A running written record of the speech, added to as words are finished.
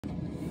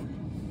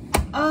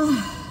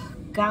Oh,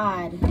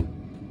 God.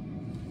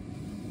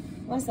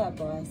 What's up,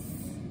 boss?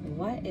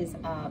 What is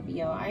up?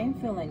 Yo, I am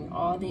feeling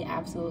all the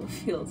absolute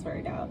feels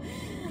right now.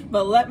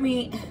 But let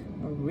me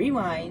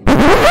rewind.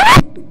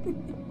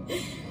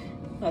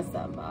 What's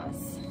up,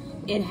 boss?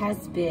 It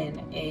has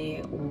been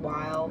a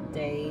wild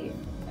day.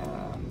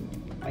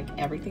 Like,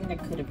 everything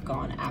that could have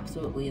gone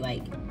absolutely,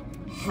 like,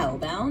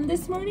 hellbound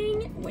this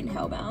morning went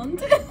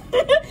hellbound.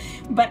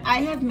 But I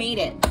have made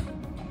it.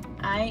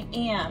 I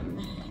am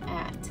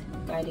at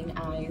Guiding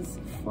Eyes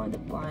for the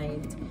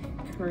Blind,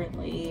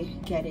 currently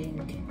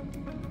getting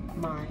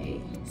my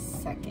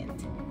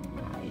second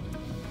guide.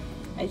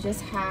 I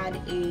just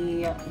had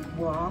a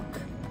walk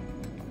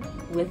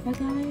with a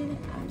guide.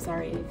 I'm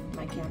sorry if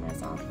my camera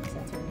is off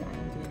center. I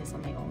am doing this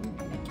on my own.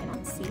 I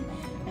cannot see.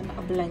 I'm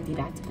a blinded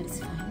at, but it's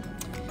fine.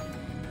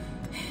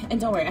 And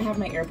don't worry, I have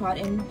my AirPod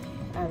in.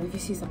 If you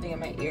see something in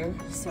my ear,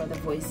 so the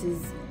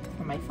voices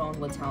from my phone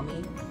will tell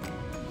me,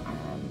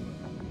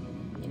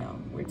 you know,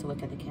 where to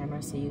look at the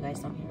camera so you guys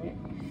don't hear it.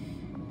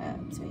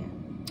 So yeah.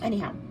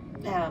 Anyhow,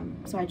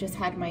 so I just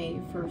had my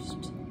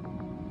first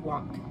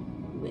walk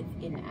with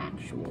an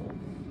actual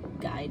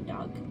guide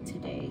dog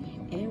today.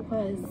 It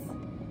was,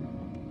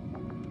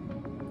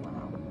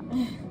 wow.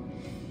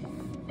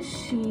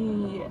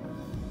 She,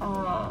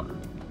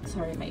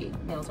 sorry, my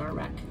nails are a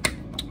wreck.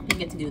 Didn't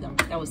get to do them.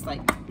 That was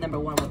like number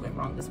one what went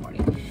wrong this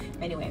morning.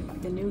 Anyway,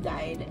 the new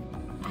guide,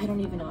 I don't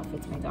even know if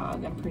it's my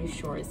dog. I'm pretty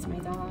sure it's my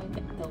dog.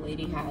 The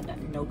lady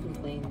had no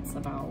complaints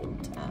about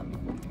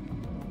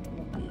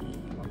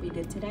what we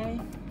did today.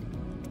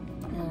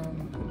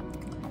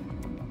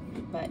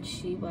 But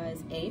she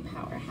was a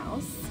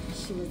powerhouse.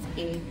 She was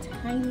a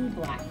tiny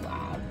black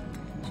lab.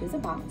 She was a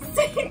boss.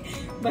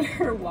 But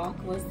her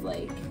walk was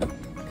like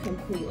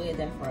completely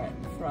different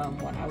from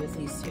what I was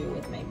used to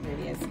with my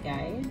previous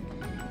guide.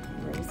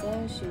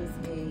 Rosa, she was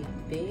a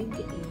big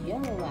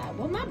yellow lab.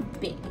 Well,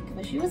 not big,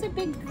 but she was a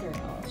big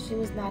girl. She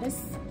was not as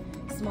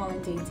small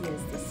and dainty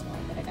as this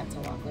one that I got to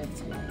walk with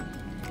today.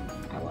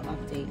 I will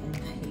update and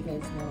let you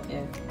guys know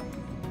if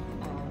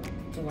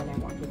the one I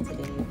walked with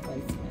today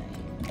was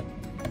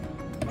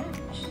my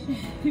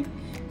match.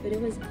 But it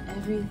was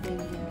everything,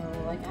 you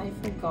know. Like, I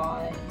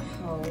forgot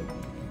how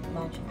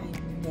much I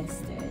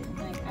missed it.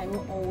 Like, I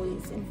will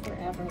always and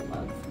forever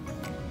love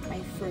my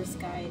first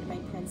guide, my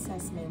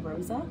princess, my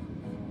Rosa.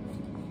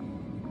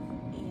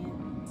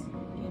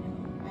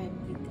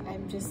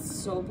 I'm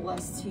just so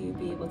blessed to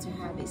be able to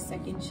have a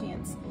second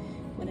chance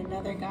with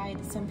another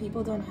guide. Some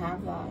people don't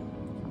have that,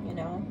 you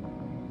know.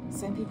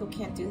 Some people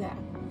can't do that,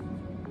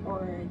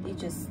 or they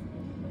just,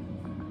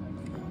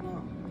 I don't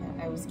know.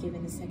 I was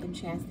given a second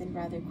chance then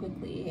rather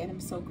quickly, and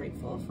I'm so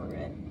grateful for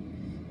it.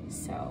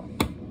 So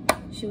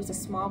she was a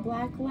small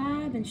black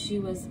lab, and she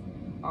was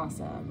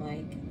awesome.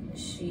 Like,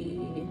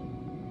 she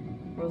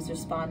was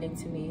responding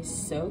to me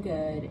so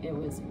good. It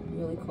was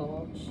really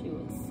cool. She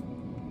was,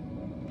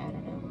 I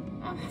don't know.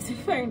 I'll have to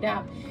find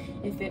out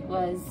if it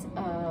was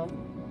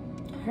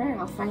her.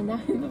 I'll find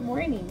out in the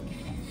morning.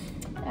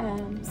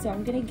 So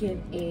I'm gonna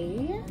give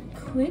a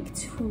quick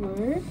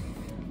tour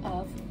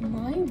of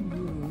my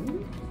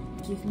room.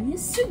 Give me a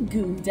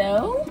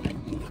segundo.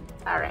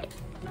 All right.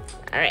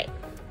 I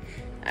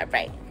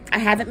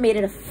haven't made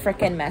it a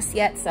frickin' mess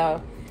yet,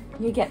 so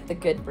you get the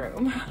good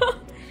room.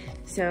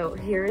 So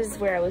here's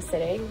where I was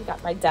sitting. We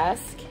got my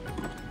desk,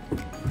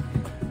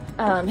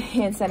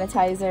 hand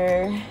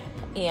sanitizer,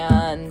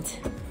 and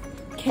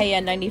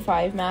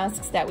KN95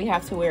 masks that we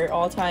have to wear at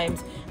all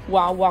times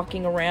while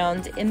walking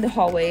around in the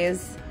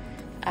hallways.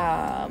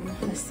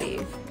 Let's see,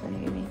 what do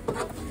you mean?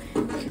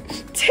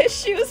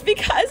 Tissues,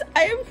 because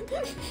I'm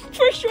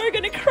for sure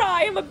gonna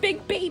cry. I'm a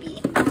big baby.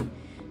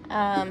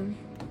 My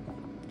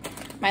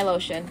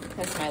lotion,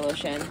 that's my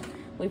lotion.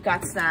 We've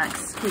got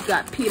snacks. We've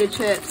got pita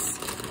chips.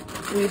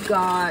 We've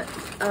got,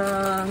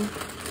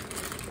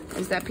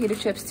 is that pita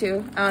chips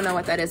too? I don't know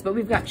what that is, but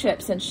we've got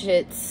chips and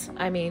shits.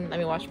 I mean, let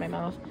me wash my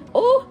mouth.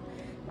 Oh,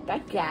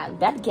 that gal.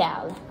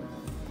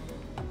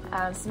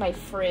 This is my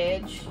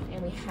fridge,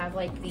 and we have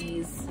like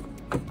these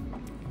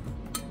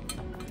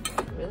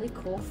really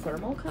cool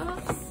thermal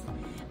cups.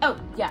 Oh,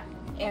 yeah,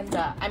 and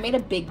I made a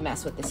big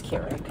mess with this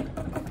Keurig.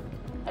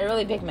 A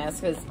really big mess,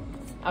 because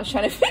I was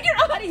trying to figure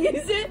out how to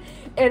use it,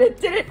 and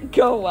it didn't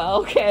go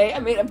well, okay? I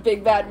made a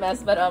big bad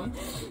mess, but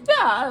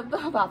yeah,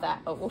 how about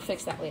that? Oh, we'll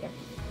fix that later.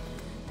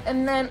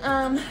 And then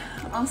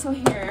also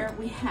here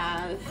we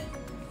have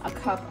a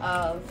cup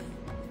of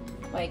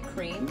like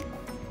cream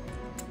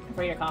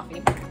for your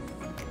coffee.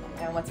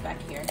 And what's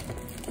back here?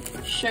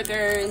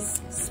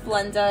 Sugars,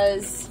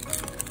 Splendas,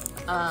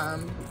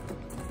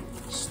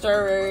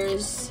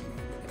 stirrers,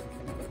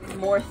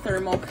 more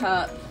thermal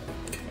cup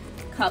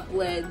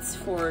lids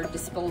for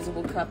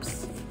disposable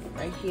cups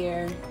right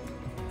here.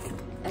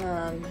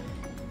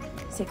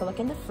 Let's take a look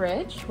in the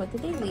fridge. What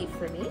did they leave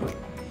for me?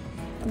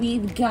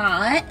 We've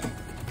got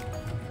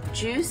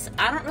juice.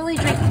 I don't really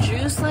drink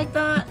juice like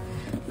that,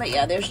 but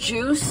yeah, there's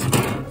juice.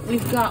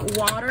 We've got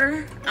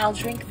water. I'll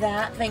drink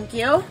that, thank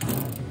you.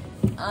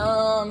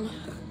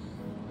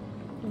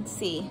 Let's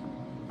see.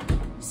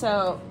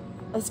 So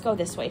let's go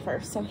this way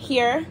first. So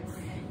here,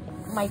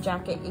 my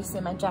jacket, you see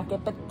my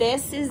jacket, but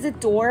this is the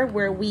door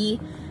where we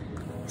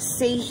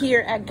say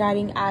here at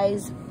Guiding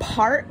Eyes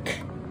Park.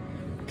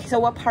 So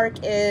what park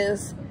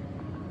is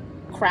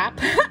crap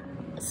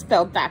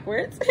spelled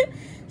backwards.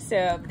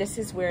 So this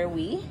is where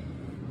we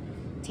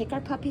take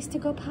our puppies to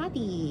go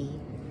potty.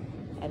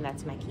 And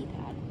that's my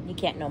keypad. You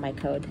can't know my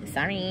code,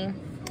 sorry.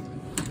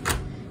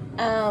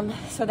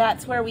 So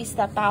that's where we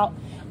step out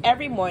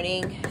every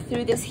morning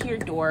through this here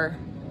door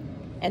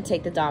and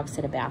take the dogs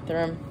to the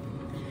bathroom.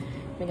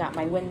 We got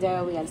my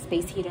window, we got a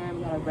space heater,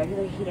 we got a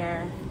regular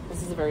heater.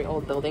 This is a very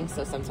old building,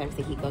 so sometimes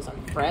the heat goes on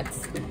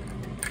frets.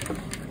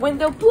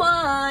 Window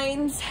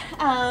blinds,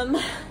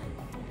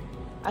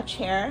 a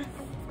chair.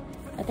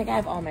 I think I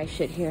have all my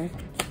shit here.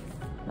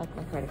 Like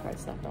my credit card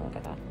stuff, don't look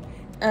at that.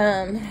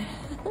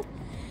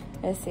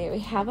 Let's see, we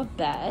have a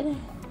bed.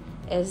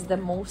 It's the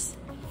most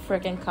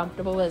freaking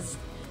comfortablest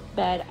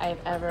bed I've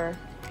ever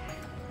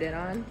been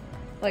on.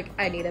 Like,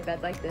 I need a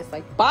bed like this,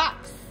 like,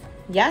 box.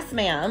 Yes,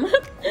 ma'am.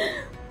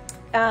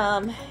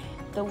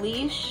 The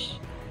leash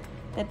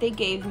that they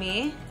gave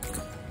me.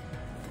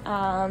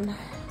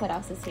 What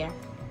else is here?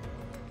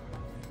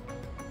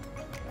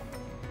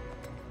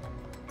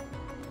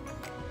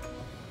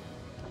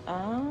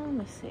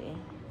 Let's see.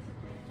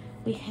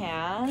 We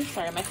have,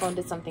 sorry, my phone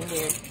did something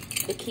weird.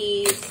 The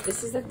keys,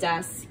 this is a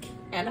desk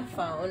and a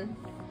phone.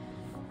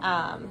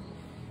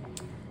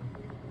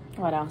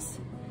 What else?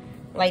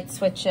 Light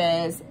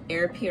switches,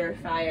 air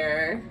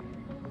purifier.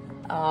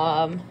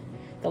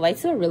 The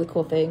lights are a really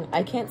cool thing.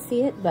 I can't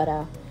see it, but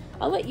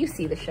I'll let you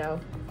see the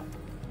show.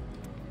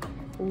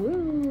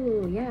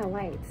 Ooh, yeah,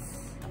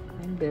 lights.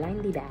 I'm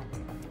blinded at.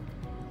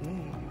 Yeah.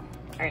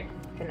 All right,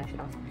 finish it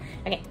off.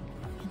 Okay,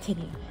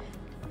 continue.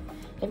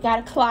 I've got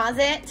a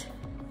closet,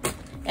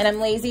 and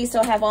I'm lazy, so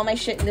I have all my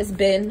shit in this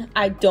bin.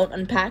 I don't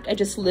unpack. I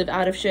just live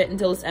out of shit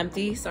until it's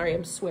empty. Sorry,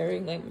 I'm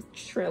swearing. I'm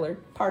trailer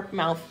park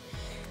mouth.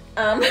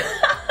 I'm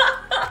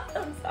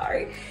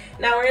sorry.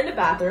 Now we're in the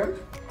bathroom.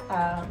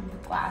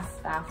 Glass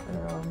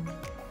bathroom.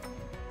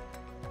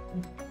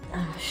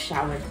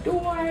 Shower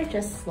door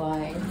just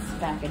slides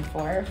back and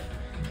forth.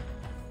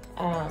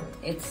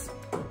 It's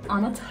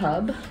on a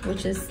tub,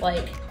 which is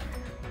like,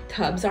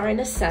 tubs are a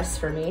necess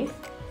for me.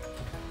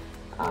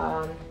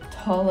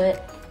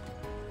 Toilet.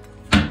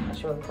 I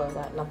should really close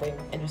that. Nothing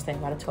interesting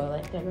about a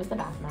toilet. There goes the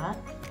bath mat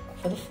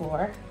for the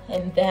floor.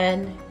 And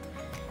then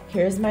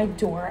here's my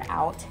door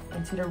out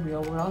into the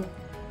real world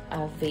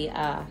of the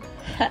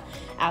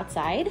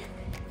outside.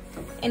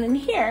 And in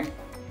here,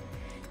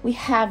 we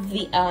have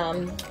the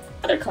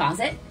other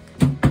closet.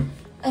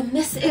 And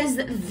this is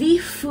the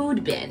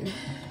food bin.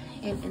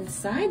 And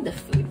inside the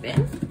food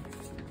bin,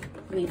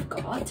 we've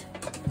got,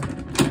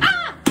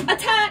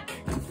 attack!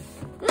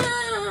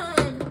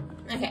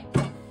 Okay,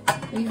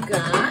 we've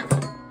got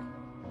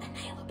a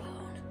nail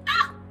bone.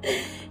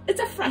 It's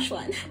a fresh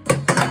one.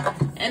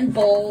 And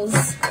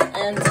bowls,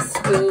 and a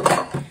scoop,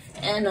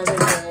 and another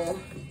bowl,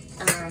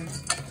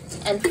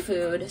 and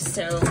food.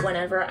 So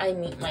whenever I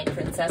meet my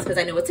princess, because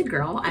I know it's a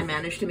girl, I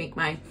managed to make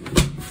my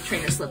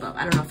trainer slip up.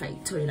 I don't know if I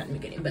told you that in the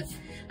beginning, but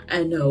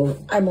I know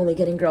I'm only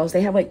getting girls.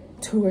 They have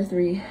like 2 or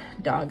 3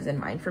 dogs in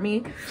mind for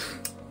me,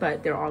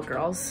 but they're all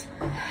girls.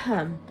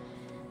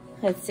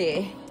 Let's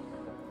see.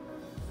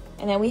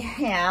 And then we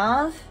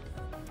have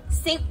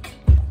sink,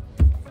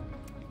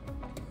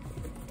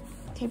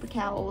 paper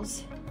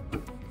towels,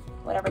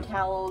 whatever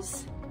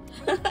towels,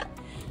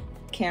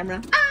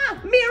 camera,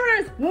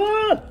 mirrors.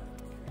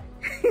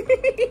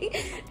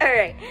 All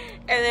right,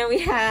 and then we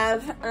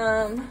have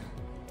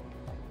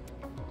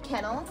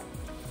kennel,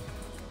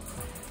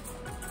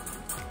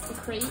 a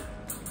crate,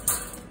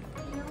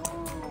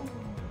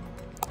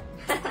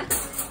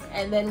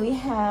 and then we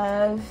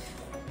have,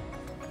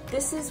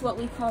 this is what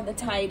we call the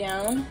tie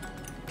down.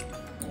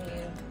 We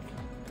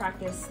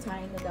practice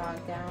tying the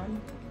dog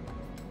down.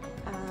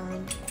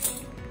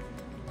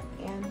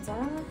 And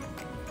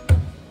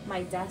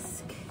my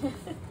desk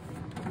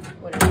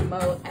with a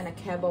remote and a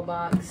cable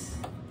box,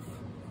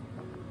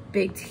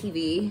 big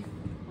TV,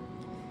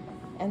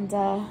 and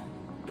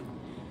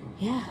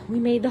yeah, we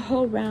made the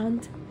whole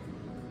round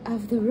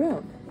of the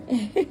room.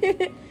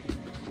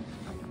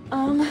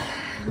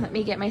 Let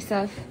me get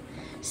myself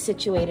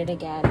situated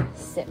again,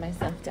 sit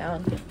myself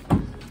down.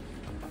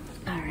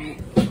 All right,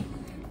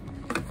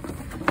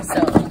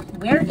 so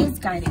where is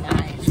Guiding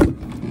Eyes?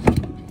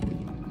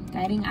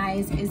 Guiding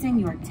Eyes is in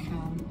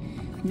Yorktown,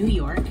 New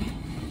York,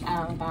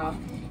 about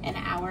an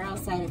hour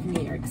outside of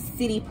New York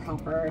City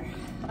proper.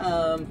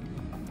 I don't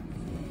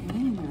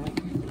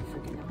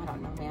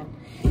know, man.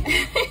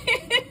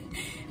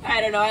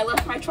 I don't know, I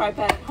left my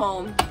tripod at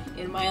home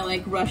in my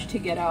like rush to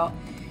get out.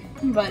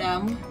 But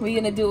we're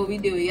gonna do what we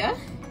do, yeah?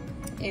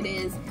 It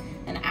is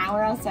an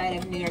hour outside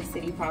of New York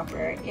City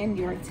proper in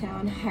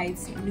Yorktown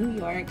Heights, New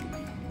York.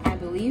 I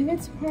believe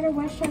it's part of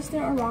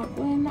Westchester or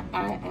Rockland.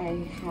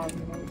 I have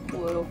no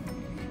clue.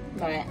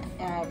 But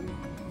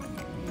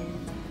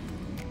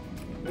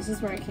this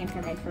is where I came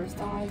for my first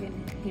dog,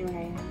 and here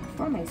I am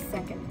for my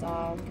second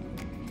dog.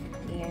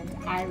 and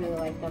I really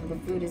like them. The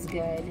food is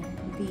good,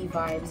 the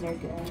vibes are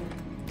good,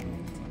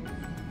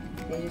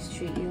 and they just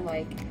treat you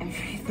like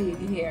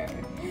everything here.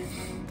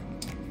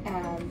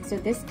 So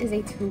this is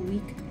a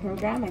 2-week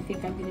program. I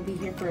think I'm going to be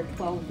here for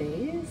 12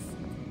 days.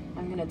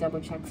 I'm going to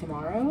double check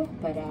tomorrow,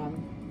 but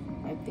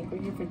I think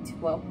we're here for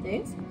 12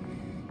 days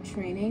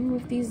training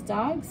with these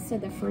dogs. So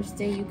the first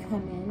day you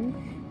come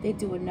in, they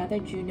do another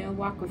Juno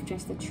walk with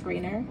just a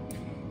trainer,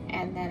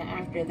 and then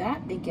after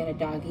that they get a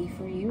doggy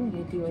for you, and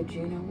you do a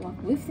Juno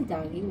walk with the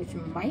doggy, which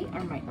might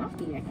or might not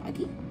be your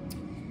doggy.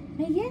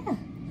 But yeah.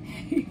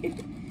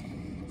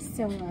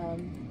 So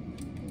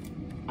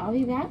I'll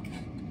be back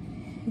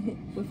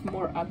with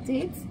more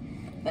updates,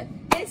 but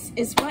this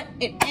is what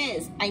it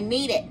is. I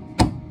made it,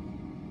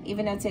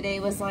 even though today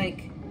was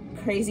like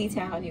crazy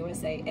town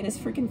USA, and it's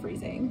freaking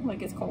freezing,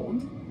 like it's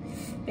cold.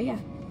 But yeah,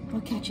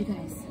 I'll catch you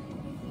guys.